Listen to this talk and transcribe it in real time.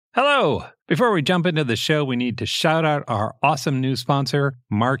Hello! Before we jump into the show, we need to shout out our awesome new sponsor,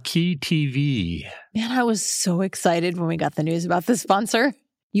 Marquee TV. Man, I was so excited when we got the news about this sponsor.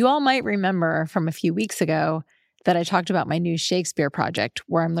 You all might remember from a few weeks ago that I talked about my new Shakespeare project,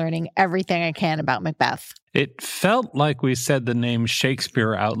 where I'm learning everything I can about Macbeth. It felt like we said the name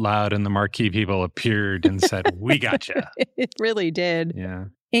Shakespeare out loud and the Marquee people appeared and said, we gotcha. It really did. Yeah.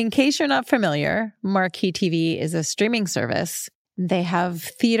 In case you're not familiar, Marquee TV is a streaming service. They have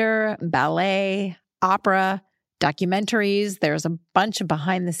theater, ballet, opera, documentaries. There's a bunch of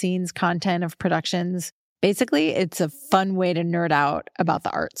behind-the-scenes content of productions. Basically, it's a fun way to nerd out about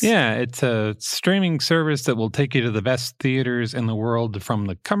the arts. Yeah, it's a streaming service that will take you to the best theaters in the world from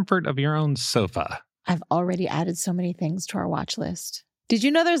the comfort of your own sofa. I've already added so many things to our watch list. Did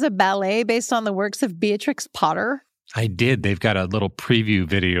you know there's a ballet based on the works of Beatrix Potter? I did. They've got a little preview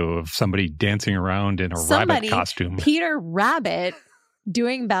video of somebody dancing around in a rabbit costume. Peter Rabbit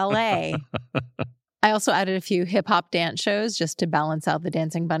doing ballet. I also added a few hip-hop dance shows just to balance out the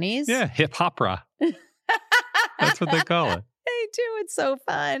dancing bunnies. Yeah, hip-hopera. That's what they call it. They do. It's so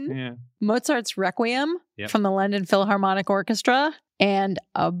fun. Yeah. Mozart's Requiem from the London Philharmonic Orchestra and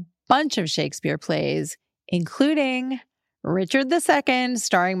a bunch of Shakespeare plays, including Richard II,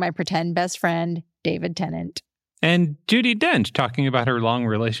 starring my pretend best friend, David Tennant. And Judi Dench talking about her long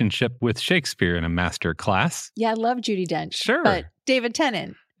relationship with Shakespeare in a master class. Yeah, I love Judi Dench. Sure. But David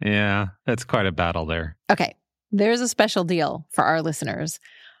Tennant. Yeah, that's quite a battle there. Okay, there's a special deal for our listeners.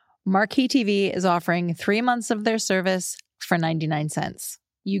 Marquee TV is offering 3 months of their service for 99 cents.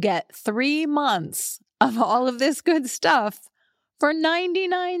 You get 3 months of all of this good stuff for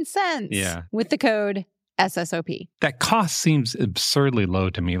 99 cents. Yeah. With the code SSOP. That cost seems absurdly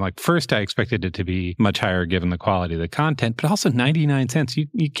low to me. Like, first, I expected it to be much higher given the quality of the content, but also 99 cents.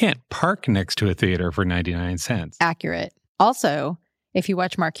 You can't park next to a theater for 99 cents. Accurate. Also, if you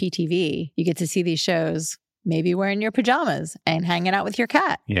watch Marquee TV, you get to see these shows maybe wearing your pajamas and hanging out with your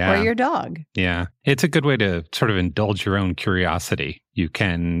cat or your dog. Yeah. It's a good way to sort of indulge your own curiosity. You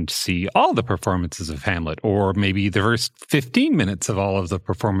can see all the performances of Hamlet, or maybe the first 15 minutes of all of the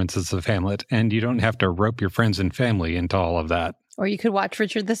performances of Hamlet, and you don't have to rope your friends and family into all of that. Or you could watch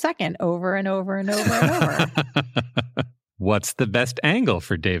Richard II over and over and over and over. What's the best angle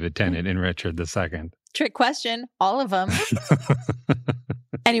for David Tennant in Richard II? Trick question. All of them.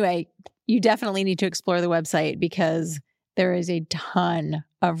 Anyway, you definitely need to explore the website because there is a ton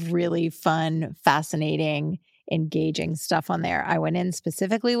of really fun, fascinating, engaging stuff on there. I went in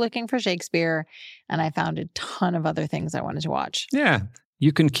specifically looking for Shakespeare, and I found a ton of other things I wanted to watch. Yeah.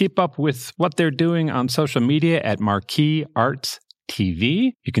 You can keep up with what they're doing on social media at Marquee Arts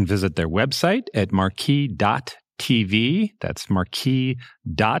TV. You can visit their website at marquee.tv. That's marquee.tv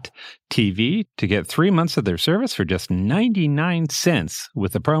to get 3 months of their service for just 99 cents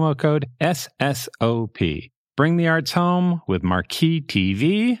with the promo code SSOP. Bring the arts home with Marquee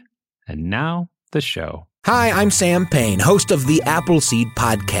TV. And now, the show. Hi, I'm Sam Payne, host of the Appleseed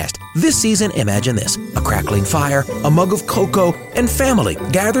Podcast. This season, imagine this: a crackling fire, a mug of cocoa, and family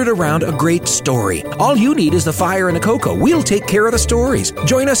gathered around a great story. All you need is the fire and the cocoa. We'll take care of the stories.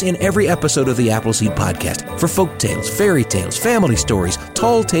 Join us in every episode of the Appleseed Podcast for folk tales, fairy tales, family stories,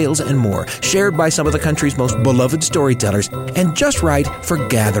 tall tales, and more, shared by some of the country's most beloved storytellers, and just right for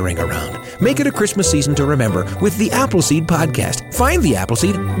gathering around. Make it a Christmas season to remember with the Appleseed Podcast. Find the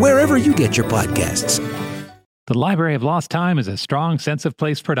Appleseed wherever you get your podcasts. The Library of Lost Time is a strong sense of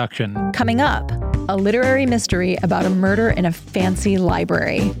place production. Coming up, a literary mystery about a murder in a fancy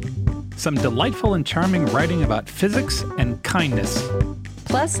library. Some delightful and charming writing about physics and kindness.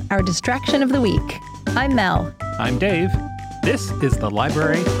 Plus, our distraction of the week. I'm Mel. I'm Dave. This is the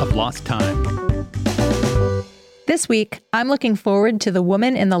Library of Lost Time. This week, I'm looking forward to The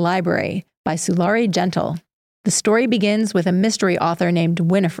Woman in the Library by Sulari Gentill. The story begins with a mystery author named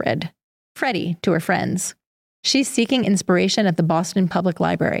Winifred, Freddie to her friends. She's seeking inspiration at the Boston Public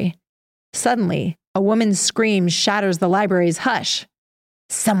Library. Suddenly, a woman's scream shatters the library's hush.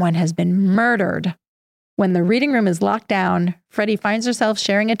 Someone has been murdered. When the reading room is locked down, Freddie finds herself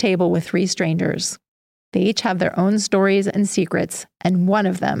sharing a table with 3 strangers. They each have their own stories and secrets, and one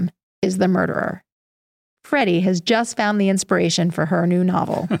of them is the murderer. Freddie has just found the inspiration for her new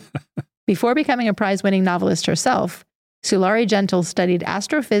novel. Before becoming a prize-winning novelist herself, Sulari Gentill studied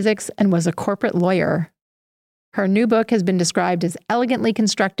astrophysics and was a corporate lawyer. Her new book has been described as elegantly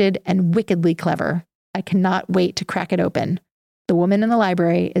constructed and wickedly clever. I cannot wait to crack it open. The Woman in the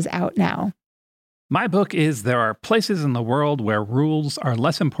Library is out now. My book is There Are Places in the World Where Rules Are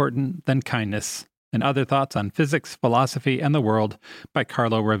Less Important Than Kindness, and Other Thoughts on Physics, Philosophy, and the World by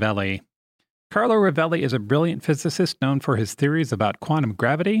Carlo Rovelli. Carlo Rovelli is a brilliant physicist known for his theories about quantum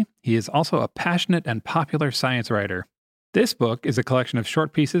gravity. He is also a passionate and popular science writer. This book is a collection of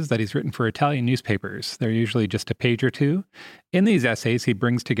short pieces that he's written for Italian newspapers. They're usually just a page or two. In these essays, he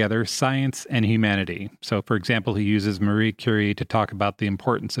brings together science and humanity. So, for example, he uses Marie Curie to talk about the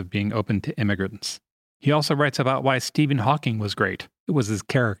importance of being open to immigrants. He also writes about why Stephen Hawking was great. It was his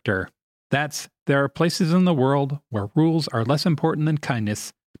character. That's There Are Places in the World Where Rules Are Less Important Than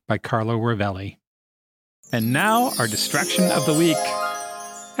Kindness by Carlo Rovelli. And now, our distraction of the week.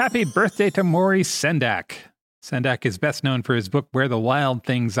 Happy birthday to Maurice Sendak. Sendak is best known for his book Where the Wild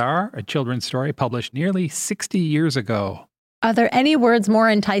Things Are, a children's story published nearly 60 years ago. Are there any words more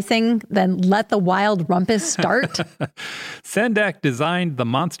enticing than let the wild rumpus start? Sendak designed the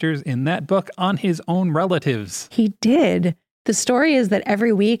monsters in that book on his own relatives. He did. The story is that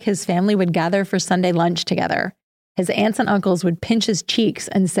every week his family would gather for Sunday lunch together. His aunts and uncles would pinch his cheeks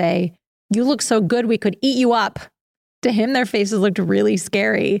and say, "You look so good we could eat you up." To him, their faces looked really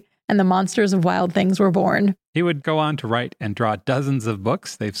scary, and the monsters of wild things were born. He would go on to write and draw dozens of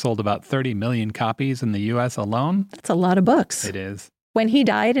books. They've sold about 30 million copies in the U.S. alone. That's a lot of books. It is. When he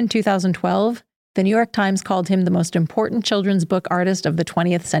died in 2012, the New York Times called him the most important children's book artist of the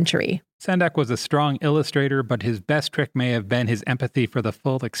 20th century. Sendak was a strong illustrator, but his best trick may have been his empathy for the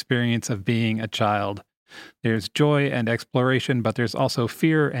full experience of being a child. There's joy and exploration, but there's also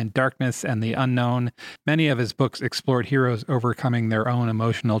fear and darkness and the unknown. Many of his books explored heroes overcoming their own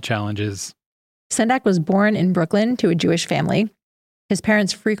emotional challenges. Sendak was born in Brooklyn to a Jewish family. His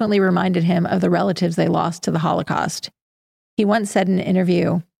parents frequently reminded him of the relatives they lost to the Holocaust. He once said in an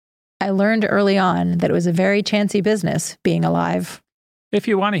interview, "I learned early on that it was a very chancy business being alive." If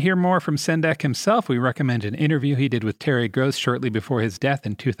you want to hear more from Sendak himself, we recommend an interview he did with Terry Gross shortly before his death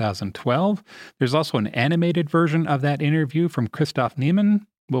in 2012. There's also an animated version of that interview from Christoph Niemann.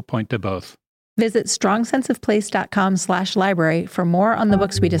 We'll point to both. Visit strongsenseofplace.com/library for more on the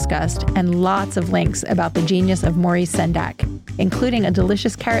books we discussed and lots of links about the genius of Maurice Sendak, including a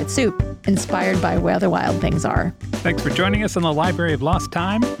delicious carrot soup inspired by Where the Wild Things Are. Thanks for joining us on the Library of Lost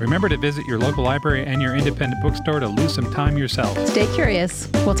Time. Remember to visit your local library and your independent bookstore to lose some time yourself. Stay curious.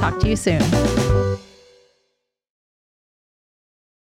 We'll talk to you soon.